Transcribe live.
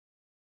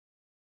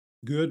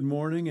Good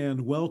morning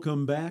and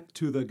welcome back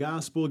to the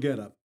Gospel Get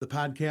Up, the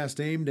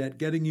podcast aimed at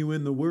getting you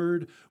in the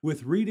Word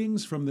with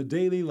readings from the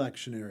daily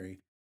lectionary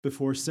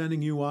before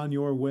sending you on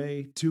your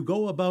way to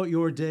go about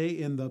your day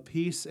in the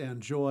peace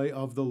and joy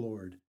of the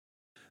Lord.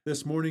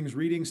 This morning's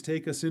readings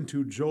take us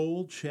into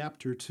Joel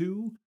chapter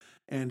 2,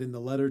 and in the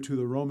letter to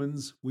the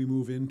Romans, we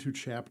move into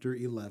chapter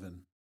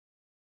 11.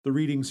 The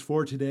readings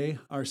for today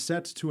are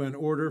set to an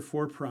order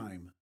for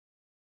prime.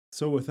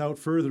 So without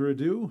further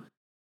ado,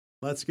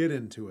 let's get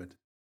into it.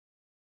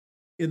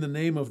 In the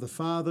name of the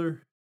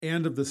Father,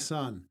 and of the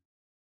Son,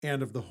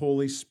 and of the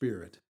Holy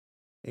Spirit.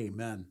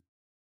 Amen.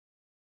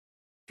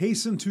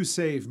 Hasten to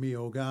save me,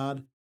 O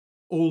God.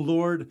 O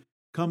Lord,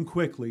 come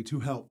quickly to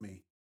help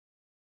me.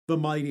 The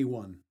Mighty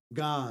One,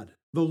 God,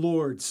 the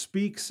Lord,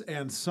 speaks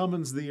and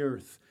summons the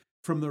earth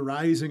from the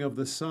rising of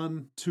the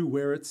sun to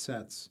where it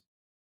sets.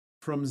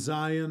 From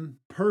Zion,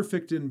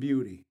 perfect in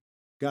beauty,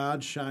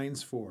 God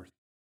shines forth.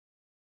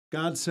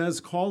 God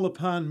says, "Call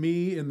upon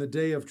me in the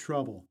day of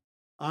trouble.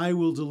 I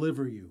will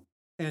deliver you,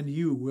 and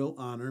you will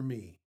honor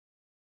me."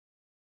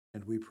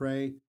 And we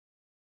pray,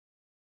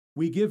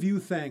 we give you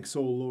thanks,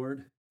 O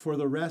Lord, for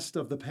the rest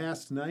of the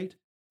past night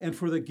and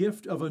for the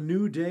gift of a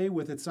new day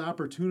with its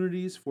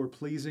opportunities for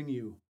pleasing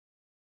you.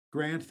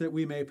 Grant that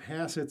we may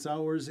pass its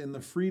hours in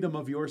the freedom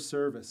of your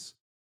service,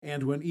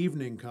 and when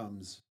evening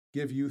comes,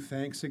 give you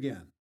thanks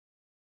again.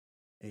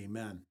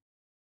 Amen.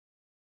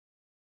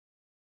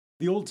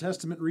 The Old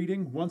Testament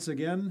reading, once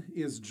again,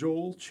 is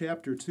Joel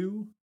chapter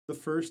 2, the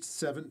first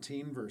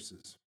 17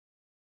 verses.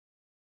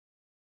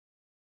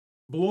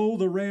 Blow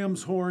the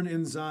ram's horn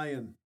in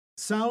Zion.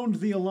 Sound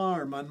the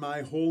alarm on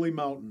my holy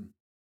mountain.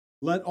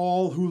 Let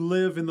all who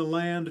live in the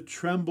land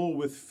tremble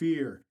with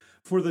fear,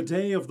 for the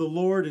day of the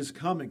Lord is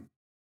coming.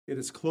 It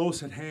is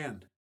close at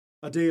hand,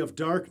 a day of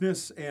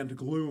darkness and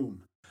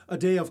gloom, a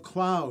day of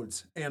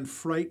clouds and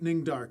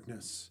frightening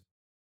darkness.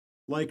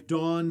 Like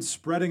dawn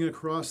spreading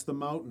across the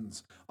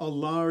mountains, a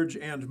large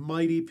and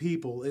mighty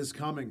people is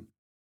coming.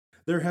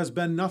 There has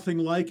been nothing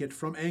like it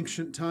from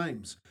ancient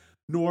times,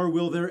 nor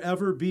will there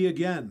ever be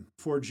again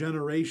for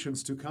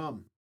generations to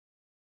come.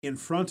 In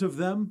front of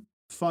them,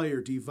 fire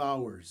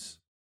devours.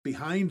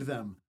 Behind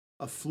them,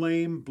 a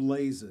flame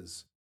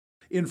blazes.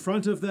 In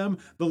front of them,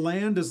 the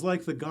land is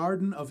like the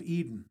Garden of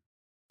Eden.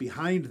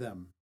 Behind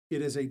them,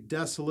 it is a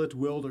desolate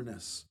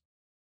wilderness.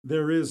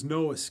 There is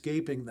no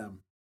escaping them.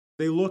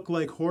 They look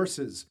like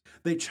horses.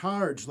 They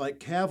charge like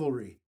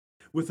cavalry.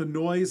 With a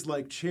noise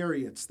like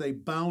chariots, they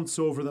bounce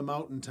over the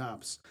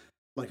mountaintops,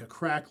 like a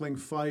crackling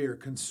fire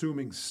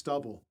consuming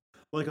stubble,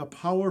 like a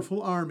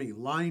powerful army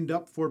lined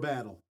up for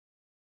battle.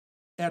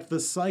 At the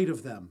sight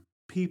of them,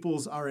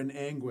 peoples are in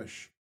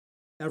anguish.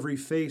 Every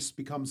face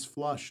becomes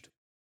flushed.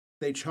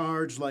 They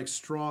charge like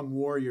strong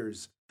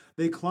warriors.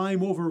 They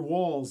climb over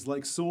walls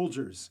like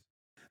soldiers.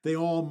 They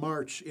all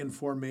march in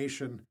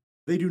formation.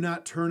 They do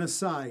not turn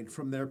aside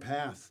from their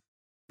path.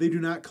 They do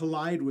not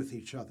collide with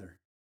each other.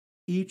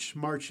 Each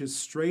marches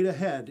straight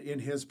ahead in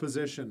his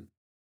position.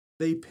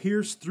 They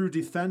pierce through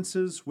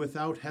defenses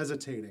without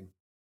hesitating.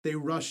 They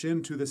rush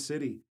into the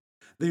city.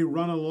 They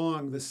run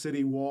along the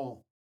city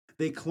wall.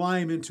 They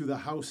climb into the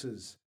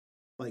houses.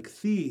 Like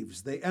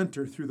thieves, they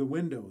enter through the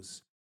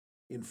windows.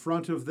 In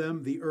front of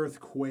them, the earth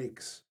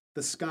quakes.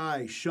 The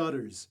sky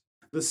shudders.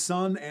 The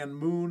sun and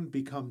moon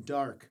become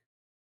dark,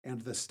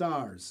 and the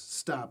stars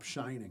stop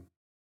shining.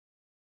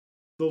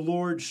 The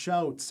Lord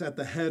shouts at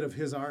the head of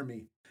his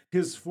army.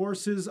 His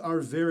forces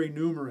are very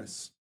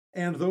numerous,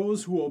 and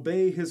those who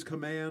obey his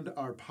command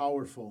are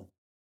powerful.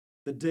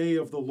 The day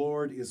of the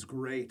Lord is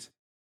great.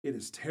 It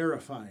is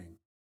terrifying.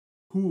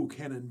 Who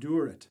can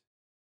endure it?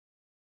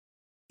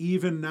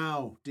 Even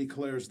now,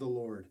 declares the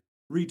Lord,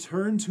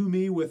 return to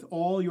me with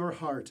all your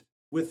heart,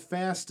 with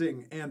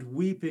fasting and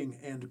weeping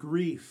and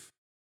grief.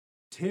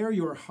 Tear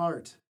your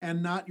heart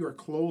and not your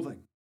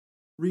clothing.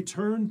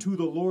 Return to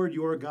the Lord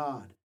your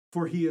God,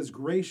 for he is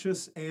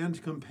gracious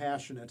and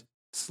compassionate,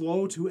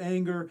 slow to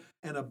anger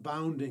and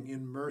abounding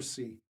in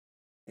mercy,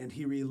 and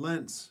he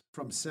relents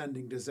from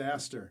sending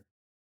disaster.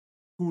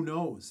 Who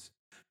knows?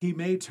 He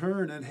may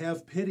turn and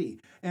have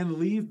pity and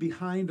leave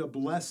behind a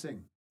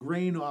blessing,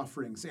 grain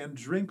offerings and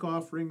drink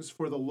offerings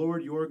for the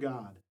Lord your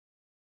God.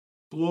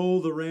 Blow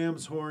the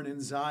ram's horn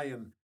in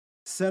Zion.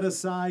 Set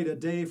aside a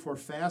day for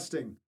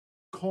fasting.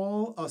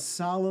 Call a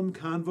solemn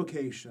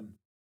convocation.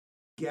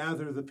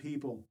 Gather the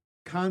people.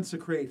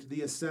 Consecrate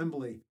the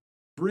assembly.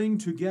 Bring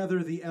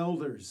together the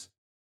elders.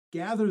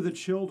 Gather the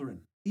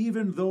children,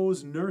 even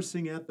those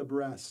nursing at the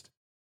breast.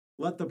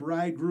 Let the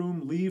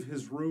bridegroom leave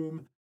his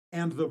room,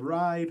 and the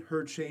bride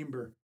her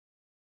chamber.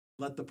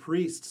 Let the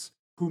priests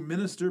who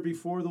minister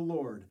before the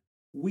Lord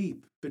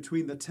weep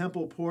between the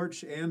temple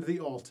porch and the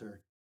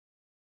altar.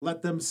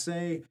 Let them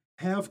say,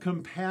 "Have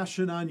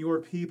compassion on your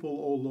people,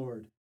 O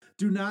Lord.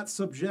 Do not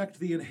subject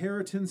the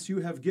inheritance you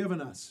have given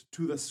us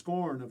to the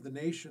scorn of the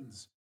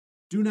nations.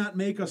 Do not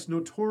make us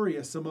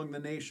notorious among the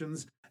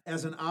nations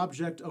as an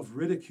object of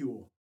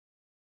ridicule.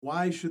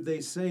 Why should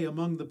they say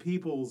among the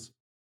peoples,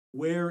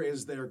 'Where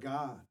is their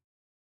God?'"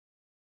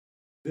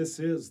 This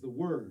is the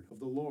word of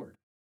the Lord.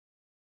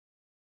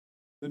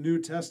 The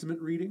New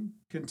Testament reading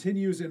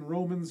continues in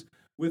Romans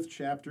with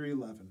chapter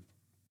 11.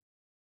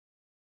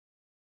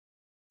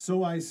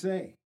 So I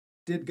say,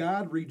 did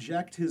God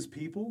reject his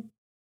people?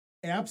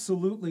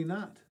 Absolutely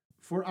not,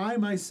 for I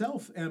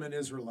myself am an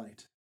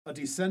Israelite, a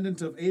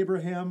descendant of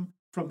Abraham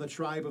from the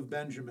tribe of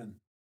Benjamin.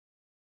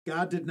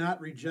 God did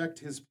not reject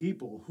his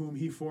people whom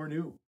he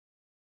foreknew.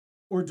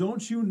 Or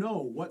don't you know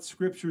what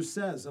Scripture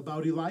says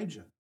about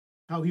Elijah,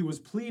 how he was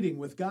pleading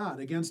with God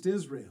against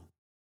Israel?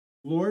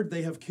 Lord,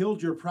 they have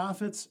killed your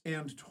prophets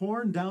and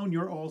torn down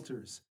your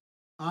altars.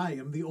 I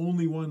am the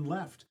only one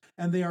left,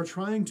 and they are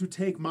trying to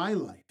take my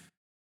life.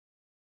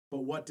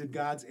 But what did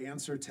God's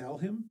answer tell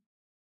him?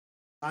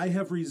 I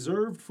have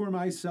reserved for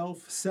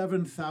myself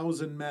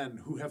 7,000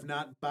 men who have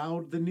not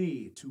bowed the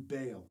knee to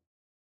Baal.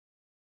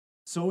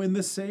 So in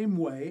the same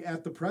way,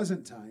 at the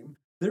present time,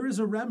 there is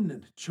a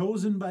remnant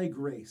chosen by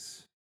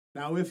grace.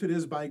 Now, if it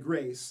is by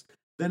grace,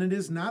 then it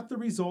is not the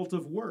result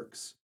of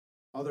works.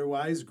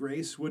 Otherwise,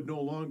 grace would no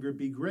longer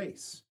be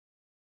grace.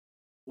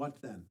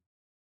 What then?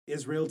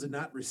 Israel did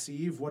not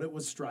receive what it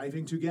was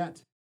striving to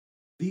get.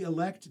 The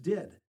elect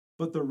did,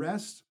 but the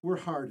rest were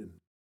hardened,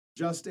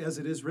 just as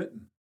it is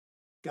written.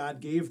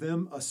 God gave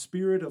them a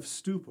spirit of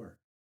stupor,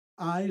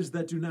 eyes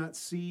that do not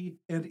see,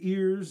 and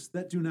ears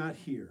that do not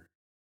hear,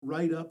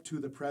 right up to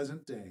the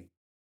present day.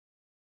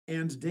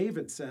 And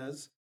David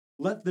says,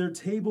 let their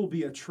table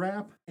be a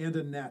trap and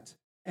a net,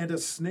 and a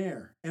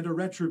snare and a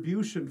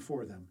retribution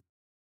for them.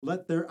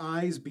 Let their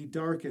eyes be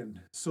darkened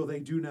so they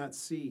do not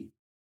see,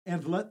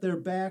 and let their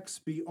backs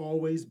be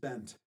always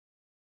bent.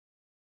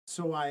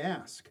 So I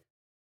ask,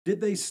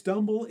 did they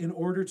stumble in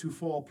order to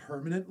fall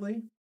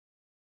permanently?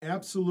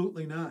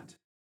 Absolutely not.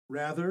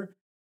 Rather,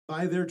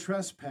 by their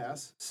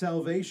trespass,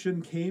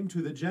 salvation came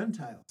to the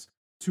Gentiles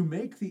to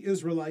make the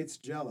Israelites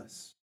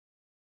jealous.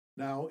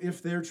 Now,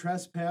 if their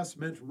trespass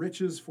meant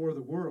riches for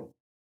the world,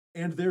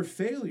 and their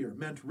failure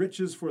meant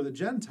riches for the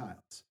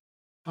Gentiles,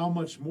 how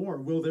much more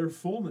will their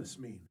fullness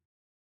mean?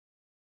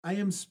 I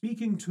am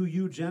speaking to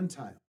you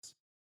Gentiles,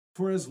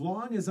 for as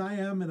long as I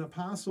am an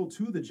apostle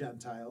to the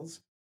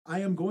Gentiles, I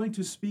am going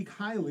to speak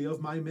highly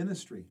of my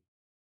ministry.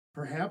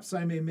 Perhaps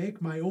I may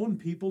make my own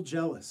people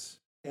jealous,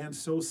 and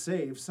so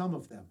save some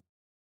of them.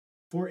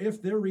 For if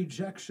their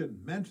rejection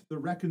meant the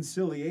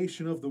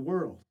reconciliation of the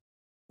world,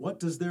 what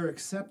does their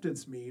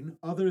acceptance mean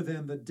other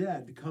than the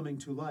dead coming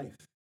to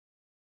life?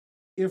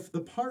 If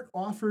the part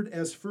offered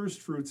as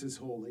firstfruits is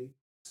holy,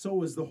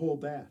 so is the whole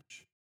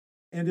batch.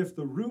 And if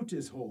the root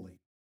is holy,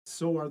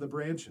 so are the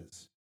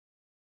branches.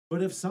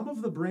 But if some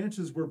of the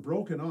branches were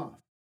broken off,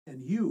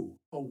 and you,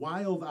 a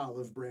wild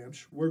olive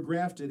branch, were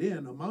grafted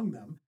in among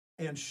them,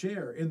 and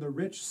share in the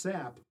rich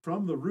sap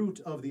from the root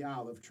of the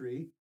olive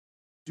tree,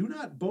 do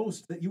not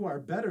boast that you are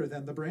better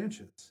than the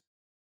branches.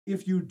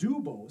 If you do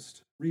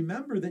boast,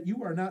 remember that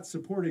you are not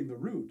supporting the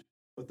root,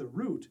 but the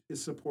root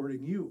is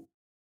supporting you.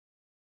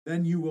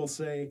 Then you will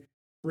say,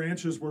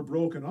 branches were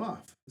broken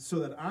off, so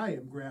that I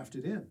am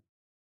grafted in.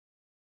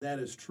 That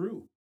is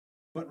true.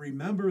 But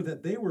remember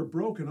that they were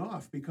broken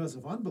off because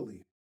of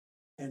unbelief,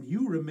 and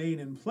you remain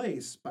in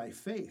place by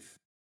faith.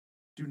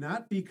 Do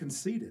not be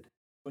conceited,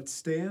 but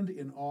stand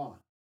in awe.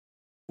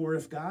 For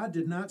if God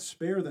did not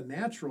spare the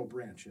natural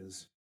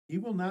branches, he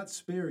will not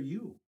spare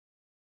you.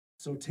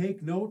 So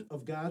take note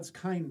of God's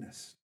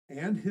kindness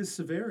and his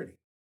severity.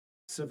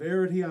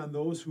 Severity on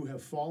those who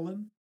have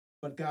fallen,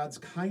 but God's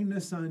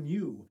kindness on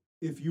you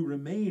if you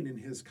remain in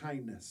his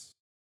kindness.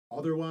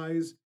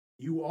 Otherwise,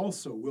 you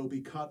also will be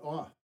cut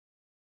off.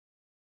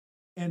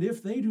 And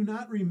if they do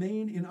not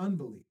remain in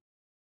unbelief,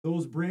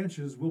 those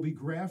branches will be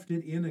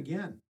grafted in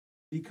again,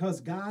 because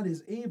God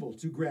is able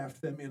to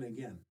graft them in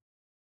again.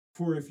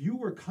 For if you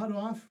were cut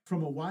off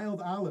from a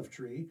wild olive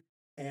tree,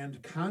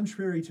 and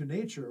contrary to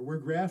nature were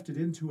grafted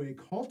into a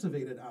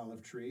cultivated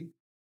olive tree,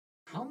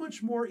 how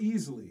much more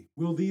easily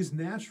will these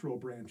natural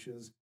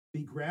branches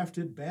be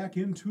grafted back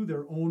into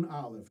their own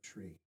olive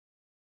tree?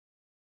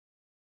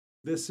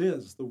 This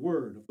is the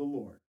word of the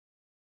Lord.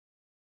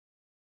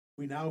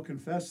 We now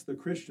confess the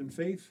Christian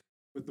faith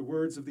with the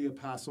words of the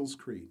Apostles'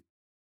 Creed.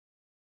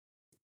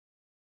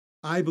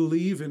 I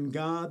believe in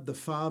God the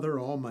Father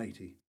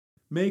Almighty,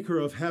 maker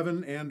of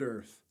heaven and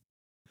earth.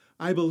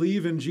 I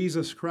believe in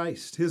Jesus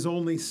Christ, his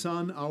only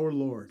Son, our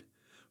Lord,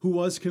 who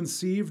was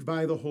conceived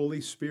by the Holy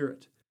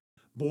Spirit,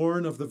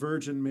 born of the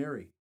Virgin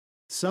Mary,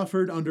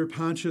 suffered under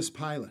Pontius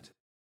Pilate,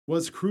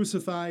 was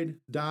crucified,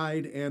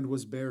 died, and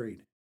was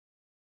buried.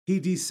 He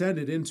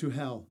descended into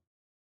hell.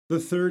 The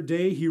third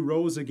day he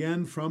rose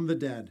again from the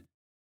dead.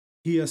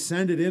 He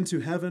ascended into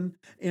heaven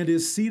and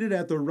is seated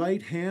at the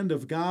right hand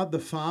of God the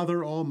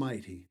Father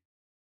Almighty.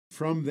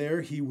 From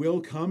there he will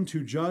come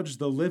to judge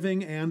the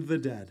living and the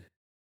dead.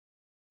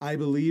 I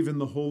believe in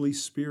the Holy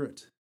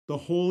Spirit, the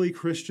holy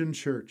Christian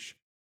church,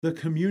 the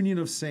communion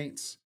of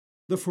saints,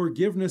 the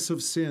forgiveness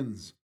of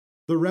sins,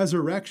 the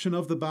resurrection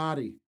of the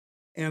body,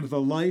 and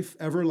the life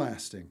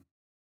everlasting.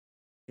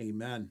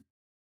 Amen.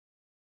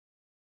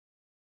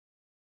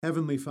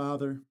 Heavenly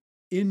Father,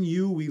 in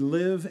you we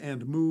live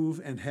and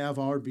move and have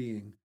our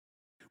being.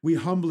 We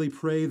humbly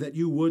pray that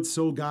you would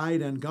so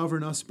guide and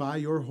govern us by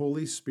your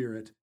Holy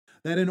Spirit,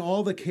 that in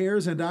all the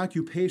cares and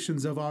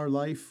occupations of our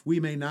life we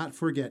may not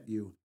forget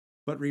you,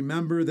 but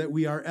remember that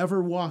we are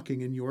ever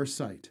walking in your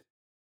sight.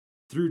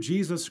 Through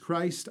Jesus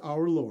Christ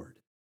our Lord.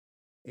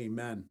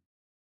 Amen.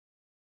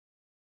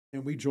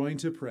 And we join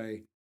to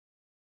pray.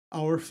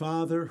 Our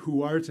Father,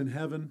 who art in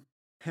heaven,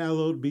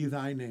 hallowed be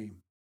thy name.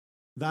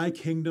 Thy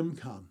kingdom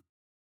come.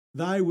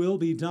 Thy will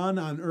be done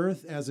on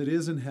earth as it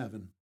is in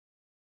heaven.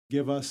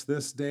 Give us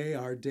this day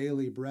our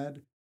daily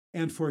bread,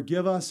 and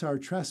forgive us our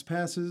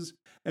trespasses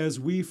as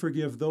we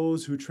forgive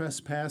those who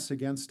trespass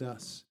against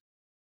us.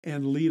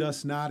 And lead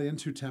us not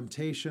into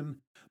temptation,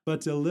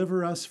 but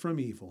deliver us from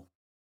evil.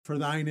 For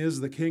thine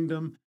is the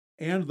kingdom,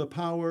 and the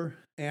power,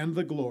 and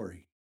the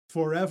glory,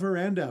 forever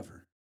and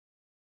ever.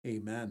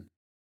 Amen.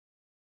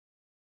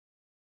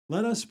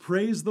 Let us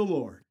praise the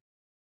Lord.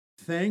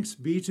 Thanks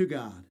be to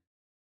God.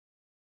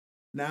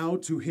 Now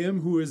to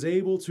him who is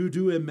able to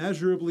do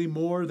immeasurably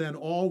more than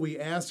all we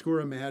ask or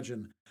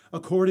imagine,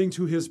 according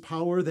to his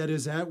power that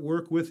is at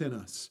work within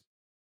us.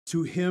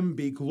 To him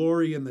be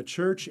glory in the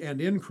church and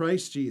in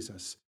Christ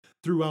Jesus,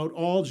 throughout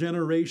all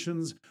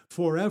generations,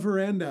 forever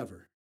and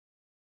ever.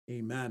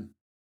 Amen.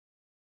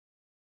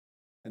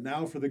 And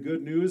now for the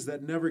good news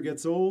that never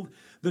gets old,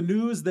 the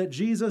news that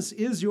Jesus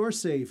is your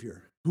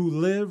Savior, who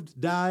lived,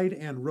 died,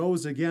 and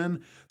rose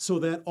again, so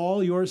that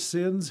all your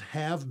sins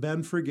have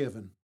been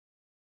forgiven.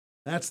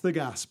 That's the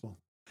gospel.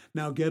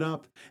 Now get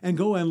up and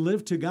go and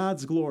live to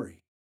God's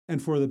glory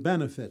and for the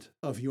benefit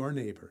of your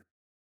neighbor.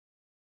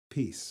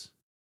 Peace.